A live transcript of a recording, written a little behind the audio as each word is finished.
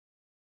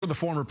For the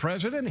former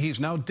president, he's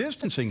now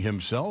distancing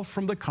himself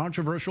from the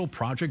controversial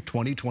Project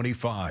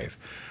 2025.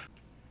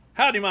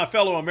 Howdy, my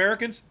fellow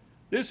Americans.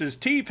 This is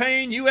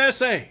T-Pain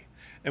USA,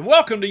 and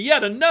welcome to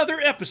yet another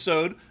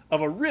episode of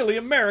a really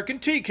American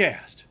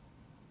T-Cast.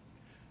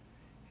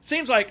 It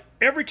seems like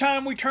every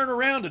time we turn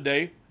around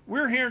today,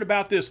 we're hearing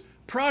about this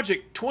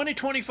Project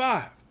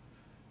 2025.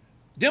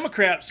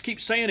 Democrats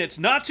keep saying it's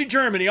Nazi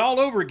Germany all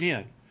over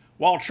again,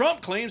 while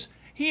Trump claims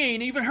he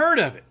ain't even heard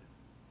of it.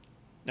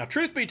 Now,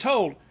 truth be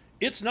told,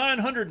 it's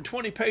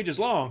 920 pages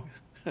long,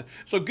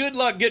 so good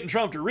luck getting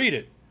Trump to read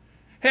it.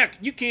 Heck,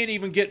 you can't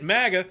even get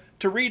MAGA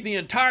to read the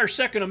entire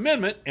Second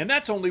Amendment, and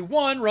that's only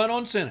one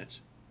run-on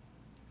sentence.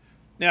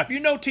 Now, if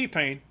you know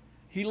T-Pain,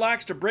 he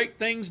likes to break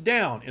things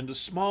down into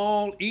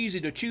small,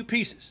 easy-to-chew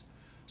pieces.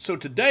 So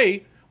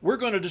today, we're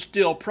going to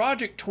distill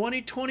Project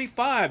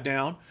 2025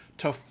 down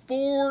to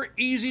 4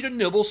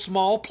 easy-to-nibble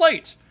small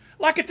plates,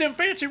 like at them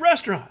fancy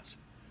restaurants.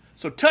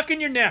 So tuck in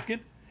your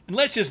napkin, and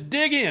let's just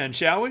dig in,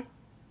 shall we?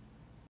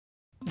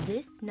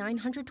 This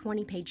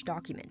 920-page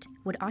document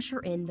would usher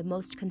in the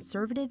most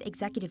conservative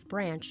executive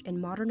branch in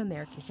modern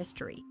American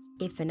history,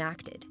 if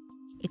enacted.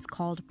 It's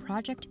called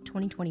Project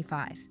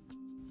 2025.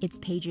 Its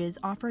pages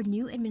offer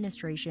new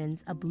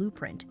administrations a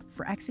blueprint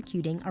for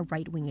executing a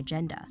right-wing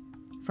agenda,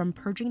 from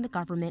purging the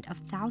government of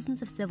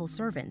thousands of civil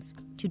servants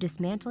to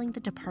dismantling the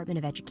Department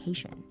of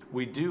Education.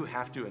 We do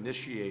have to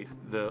initiate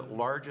the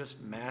largest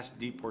mass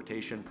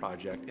deportation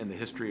project in the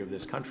history of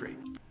this country.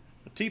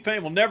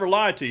 T-Pain will never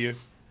lie to you.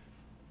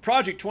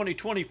 Project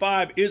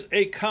 2025 is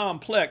a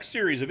complex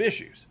series of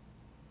issues.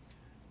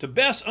 To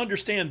best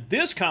understand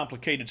this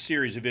complicated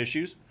series of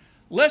issues,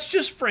 let's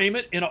just frame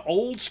it in an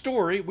old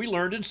story we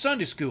learned in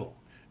Sunday school,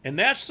 and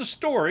that's the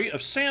story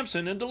of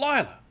Samson and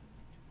Delilah.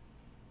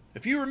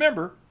 If you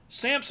remember,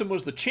 Samson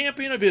was the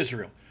champion of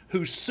Israel,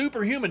 whose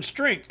superhuman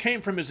strength came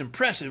from his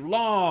impressive,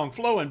 long,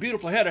 flowing,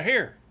 beautiful head of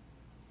hair.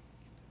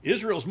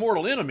 Israel's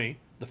mortal enemy,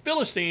 the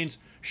Philistines,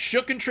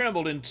 shook and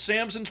trembled in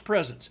Samson's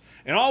presence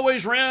and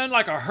always ran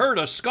like a herd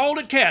of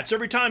scalded cats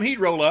every time he'd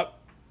roll up.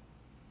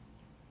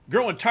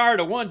 Growing tired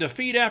of one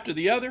defeat after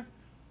the other,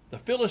 the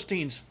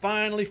Philistines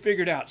finally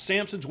figured out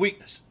Samson's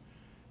weakness,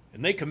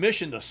 and they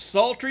commissioned the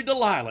sultry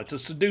Delilah to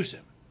seduce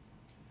him.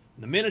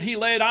 The minute he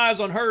laid eyes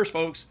on hers,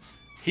 folks,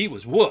 he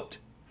was whooped.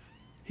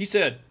 He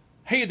said,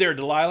 "Hey there,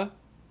 Delilah,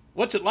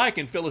 what's it like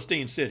in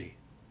Philistine City?"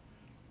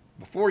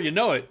 Before you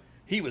know it,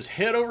 he was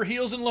head over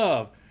heels in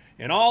love,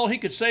 and all he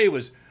could say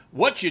was,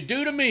 "What you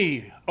do to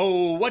me,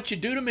 oh, what you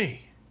do to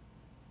me."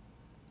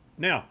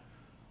 Now,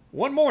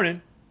 one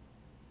morning,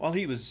 while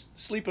he was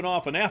sleeping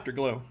off an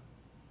afterglow,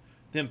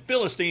 them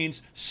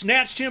Philistines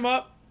snatched him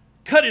up,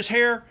 cut his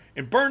hair,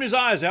 and burned his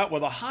eyes out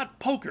with a hot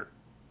poker.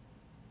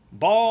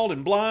 Bald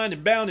and blind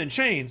and bound in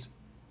chains,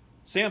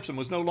 Samson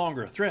was no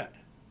longer a threat.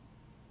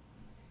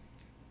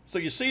 So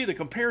you see, the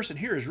comparison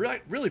here is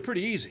really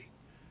pretty easy.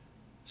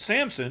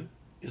 Samson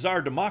is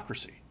our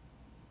democracy,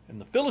 and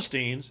the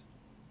Philistines,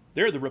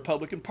 they're the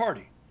Republican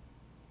Party.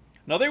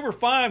 Now, they were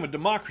fine with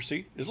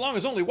democracy as long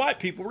as only white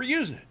people were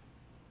using it.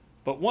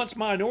 But once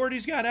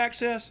minorities got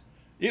access,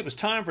 it was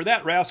time for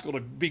that rascal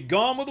to be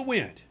gone with the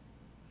wind.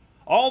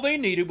 All they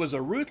needed was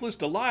a ruthless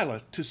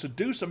Delilah to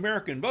seduce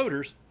American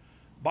voters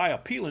by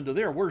appealing to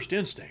their worst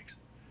instincts.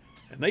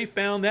 And they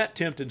found that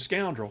tempting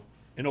scoundrel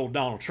in old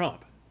Donald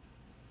Trump.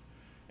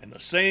 And the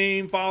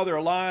same father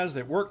of lies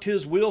that worked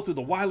his will through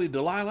the wily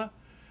Delilah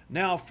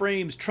now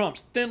frames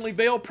Trump's thinly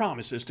veiled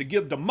promises to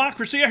give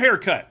democracy a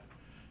haircut,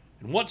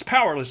 and once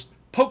powerless,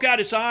 poke out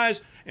its eyes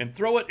and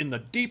throw it in the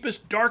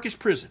deepest, darkest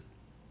prison.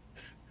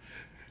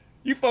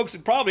 You folks are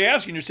probably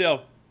asking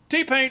yourself,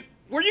 T-Pain,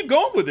 where are you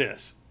going with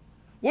this?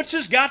 What's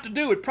this got to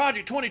do with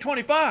Project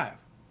 2025?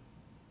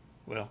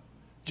 Well,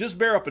 just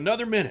bear up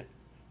another minute,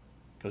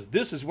 because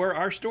this is where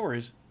our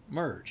stories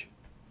merge.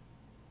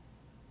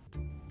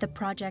 The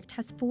project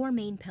has 4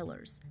 main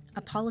pillars: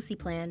 a policy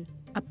plan,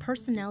 a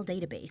personnel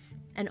database,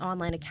 an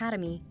online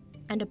academy,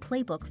 and a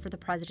playbook for the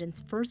president's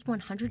first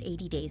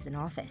 180 days in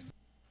office.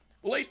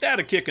 Well, ain't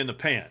that a kick in the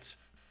pants?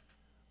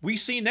 We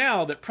see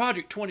now that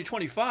Project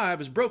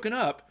 2025 is broken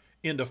up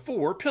into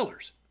 4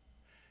 pillars.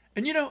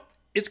 And you know,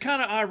 it's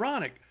kind of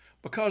ironic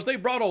because they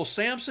brought old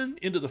Samson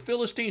into the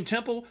Philistine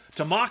temple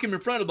to mock him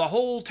in front of the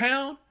whole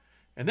town,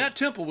 and that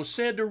temple was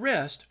said to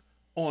rest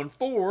on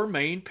 4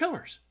 main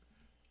pillars,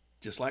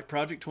 just like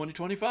Project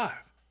 2025.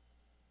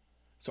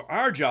 So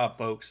our job,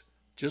 folks,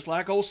 just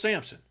like old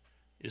Samson,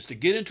 is to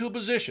get into a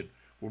position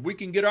where we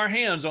can get our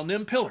hands on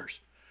them pillars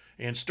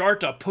and start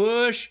to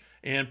push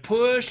and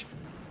push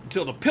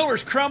until the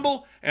pillars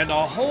crumble and the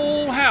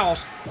whole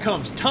house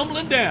comes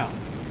tumbling down.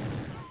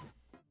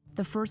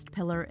 The first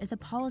pillar is a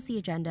policy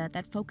agenda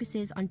that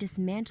focuses on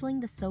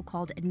dismantling the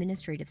so-called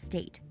administrative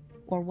state,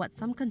 or what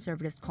some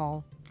conservatives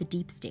call the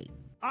deep state.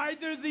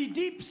 Either the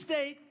deep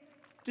state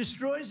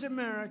destroys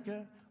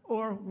America,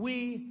 or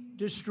we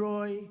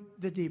destroy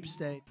the deep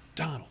state.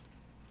 Donald,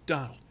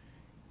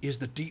 is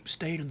the deep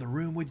state in the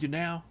room with you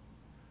now?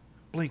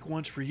 Blink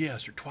once for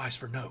yes or twice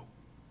for no.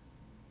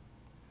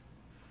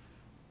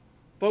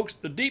 Folks,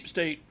 the deep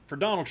state for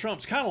Donald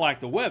Trump's kind of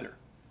like the weather.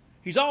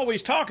 He's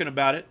always talking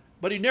about it,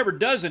 but he never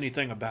does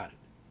anything about it.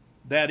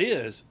 That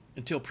is,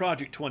 until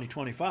Project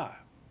 2025.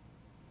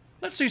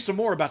 Let's see some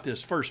more about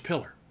this first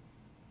pillar.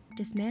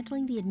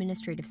 Dismantling the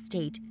administrative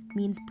state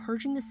means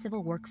purging the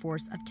civil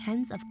workforce of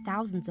tens of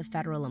thousands of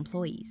federal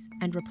employees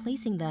and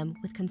replacing them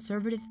with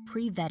conservative,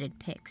 pre-vetted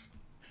picks.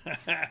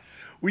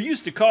 We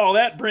used to call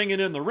that bringing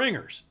in the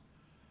ringers.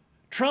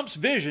 Trump's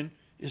vision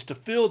is to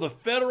fill the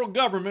federal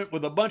government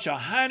with a bunch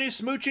of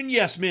hiney-smooching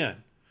yes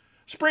men,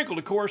 sprinkled,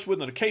 of course,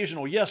 with an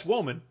occasional yes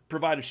woman,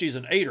 provided she's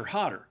an 8 or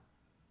hotter.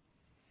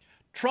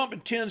 Trump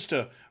intends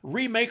to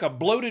remake a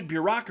bloated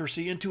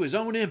bureaucracy into his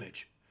own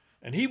image,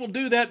 and he will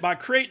do that by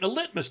creating a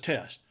litmus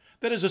test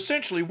that is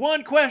essentially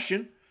one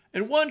question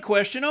and one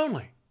question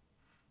only.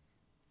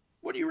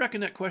 What do you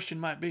reckon that question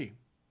might be?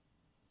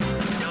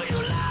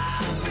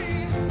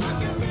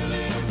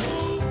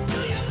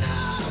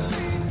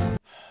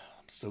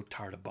 So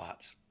tired of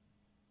bots.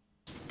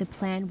 The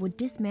plan would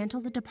dismantle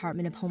the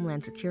Department of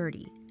Homeland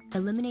Security,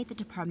 eliminate the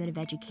Department of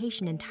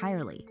Education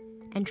entirely,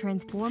 and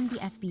transform the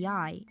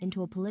FBI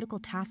into a political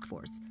task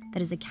force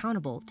that is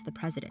accountable to the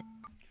president.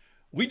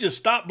 We just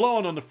stopped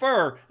blowing on the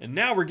fur, and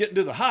now we're getting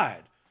to the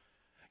hide.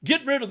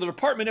 Getting rid of the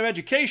Department of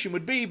Education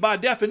would be, by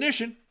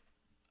definition,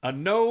 a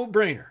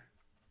no-brainer.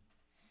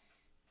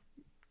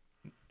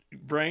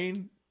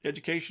 Brain,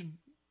 education,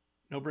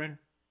 no-brainer?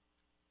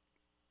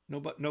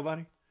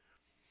 Nobody?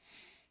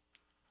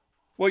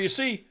 Well, you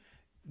see,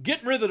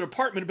 getting rid of the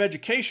Department of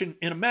Education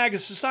in a MAGA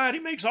society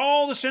makes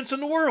all the sense in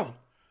the world,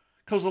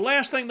 because the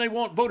last thing they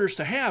want voters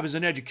to have is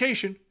an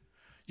education.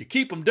 You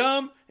keep them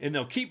dumb, and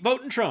they'll keep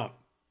voting Trump.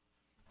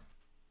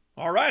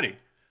 All righty,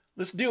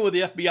 let's deal with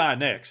the FBI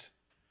next.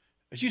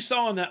 As you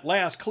saw in that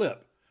last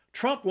clip,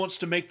 Trump wants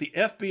to make the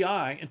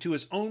FBI into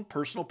his own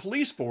personal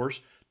police force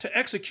to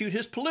execute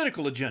his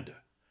political agenda.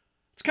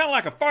 It's kind of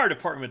like a fire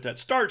department that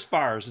starts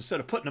fires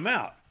instead of putting them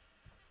out.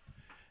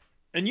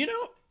 And you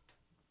know,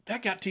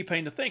 that got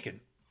T-Pain to thinking.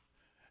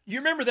 You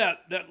remember that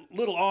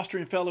little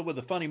Austrian fellow with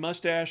the funny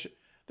mustache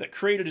that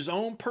created his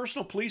own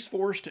personal police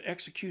force to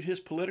execute his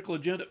political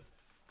agenda?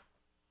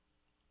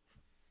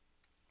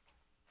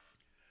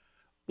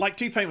 Like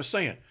T-Pain was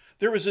saying,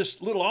 there was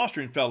this little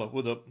Austrian fellow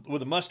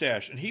with a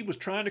mustache, and he was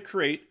trying to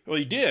create, well,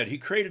 he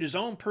created his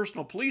own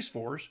personal police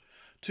force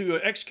to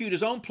execute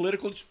his own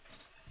political.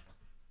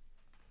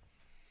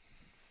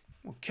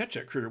 We'll catch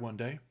that critter one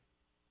day.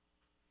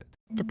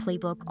 The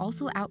playbook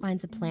also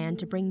outlines a plan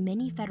to bring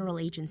many federal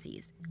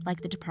agencies,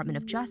 like the Department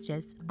of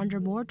Justice, under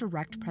more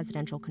direct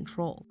presidential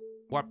control.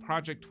 What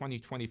Project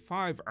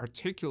 2025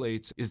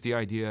 articulates is the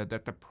idea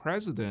that the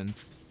president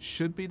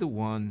should be the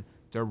one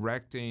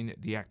directing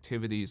the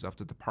activities of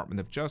the Department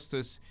of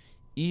Justice,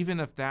 even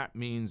if that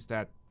means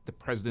that the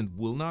president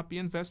will not be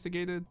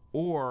investigated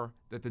or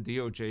that the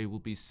DOJ will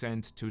be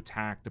sent to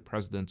attack the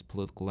president's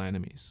political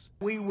enemies.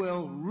 We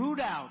will root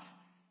out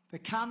the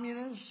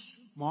communists,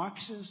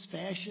 Marxists,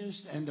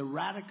 fascists, and the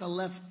radical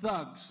left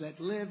thugs that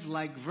live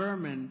like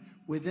vermin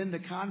within the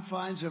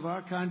confines of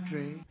our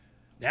country.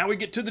 Now we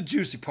get to the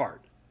juicy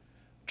part.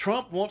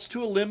 Trump wants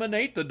to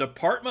eliminate the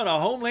Department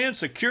of Homeland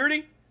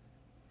Security?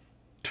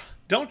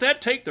 Don't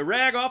that take the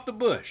rag off the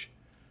bush?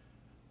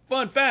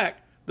 Fun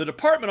fact, the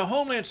Department of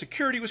Homeland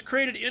Security was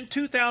created in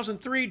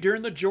 2003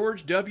 during the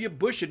George W.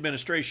 Bush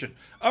administration,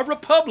 a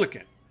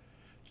Republican,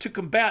 to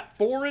combat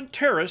foreign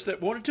terrorists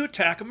that wanted to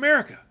attack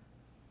America.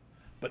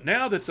 But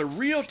now that the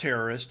real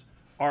terrorists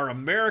are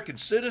American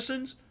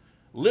citizens,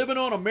 living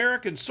on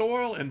American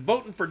soil and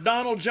voting for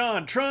Donald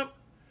John Trump,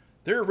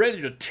 they're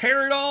ready to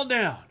tear it all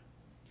down.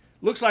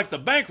 Looks like the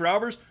bank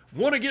robbers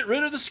want to get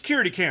rid of the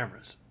security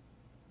cameras.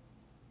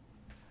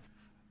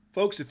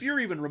 Folks, if you're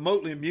even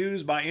remotely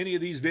amused by any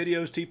of these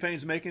videos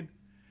T-Pain's making,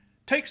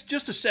 take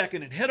just a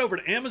second and head over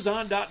to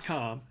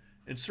Amazon.com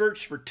and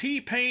search for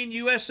T-Pain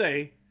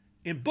USA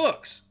in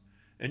books,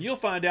 and you'll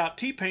find out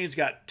T-Pain's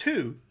got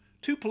two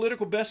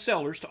political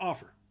bestsellers to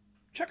offer.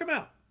 Check them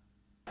out.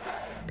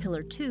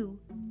 Pillar 2,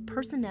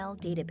 Personnel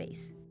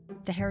Database.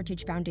 The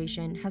Heritage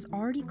Foundation has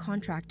already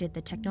contracted the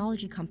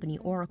technology company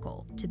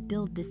Oracle to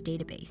build this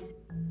database,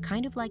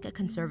 kind of like a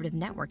conservative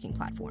networking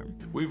platform.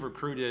 We've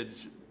recruited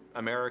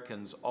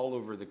Americans all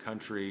over the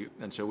country,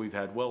 and so we've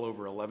had well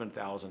over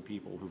 11,000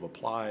 people who've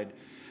applied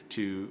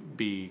to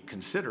be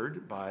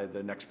considered by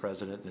the next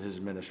president and his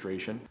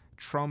administration.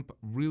 Trump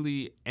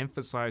really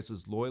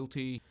emphasizes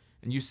loyalty,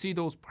 and you see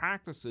those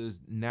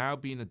practices now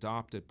being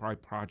adopted by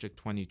Project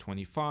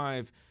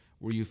 2025,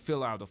 where you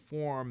fill out a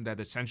form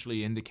that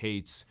essentially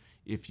indicates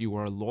if you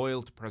are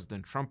loyal to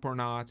President Trump or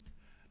not.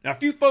 Now,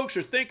 if you folks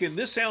are thinking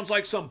this sounds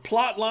like some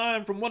plot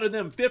line from one of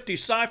them 50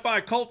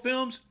 sci-fi cult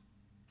films,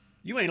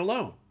 you ain't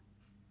alone.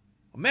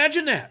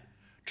 Imagine that.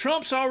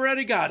 Trump's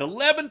already got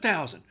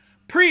 11,000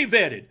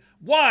 pre-vetted,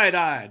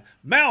 wide-eyed,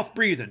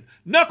 mouth-breathing,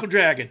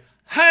 knuckle-dragging,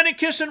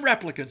 hiney-kissing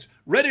replicants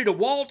ready to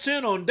waltz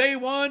in on day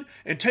one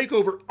and take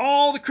over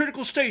all the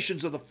critical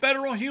stations of the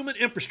federal human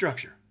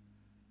infrastructure.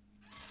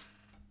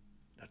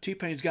 Now,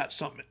 T-Pain's got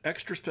something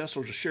extra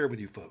special to share with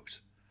you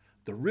folks.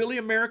 The Really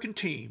American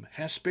team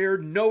has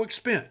spared no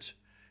expense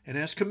and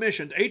has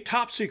commissioned a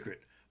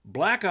top-secret,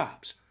 Black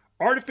Ops,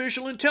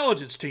 artificial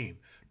intelligence team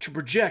to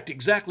project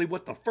exactly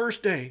what the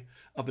first day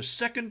of a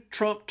second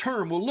Trump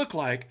term will look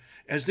like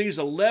as these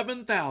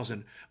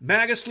 11,000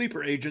 MAGA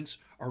sleeper agents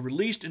are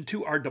released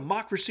into our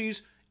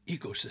democracy's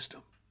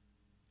ecosystem.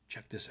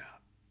 Check this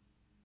out.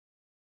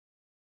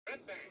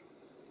 Red Bank.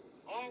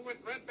 All with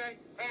Red Bank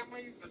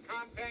families or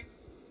contacts,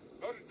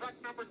 go to truck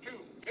number 2.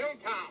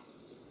 Milltown,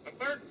 the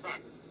third truck.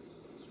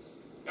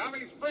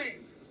 Valley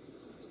Springs,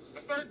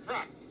 the third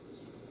truck.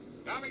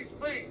 Valley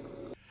Springs.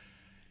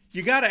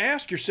 You got to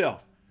ask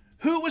yourself,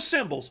 who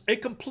assembles a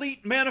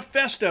complete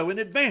manifesto in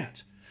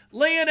advance,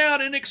 laying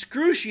out in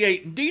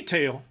excruciating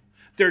detail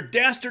their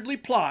dastardly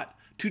plot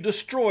to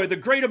destroy the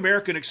great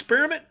American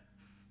experiment?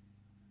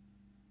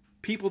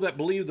 People that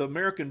believe the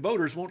American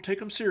voters won't take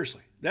them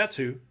seriously. That's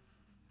who.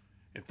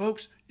 And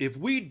folks, if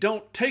we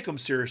don't take them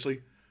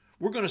seriously,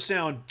 we're going to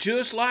sound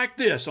just like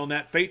this on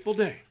that fateful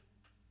day.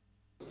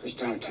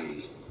 First our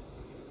town,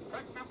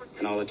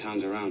 and all the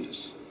towns around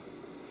us.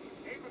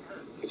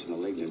 It's a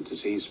malignant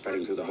disease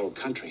spreading through the whole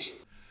country.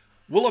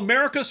 Will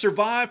America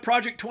survive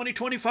Project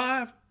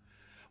 2025?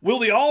 Will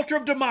the altar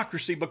of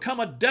democracy become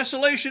a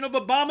desolation of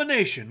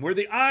abomination where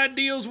the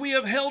ideals we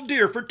have held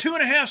dear for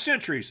 2.5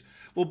 centuries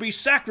will be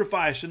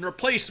sacrificed and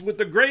replaced with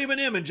the graven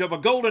image of a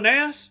golden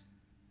ass?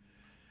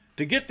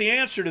 To get the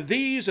answer to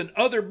these and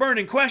other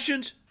burning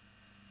questions,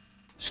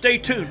 stay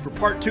tuned for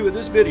part 2 of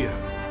this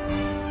video.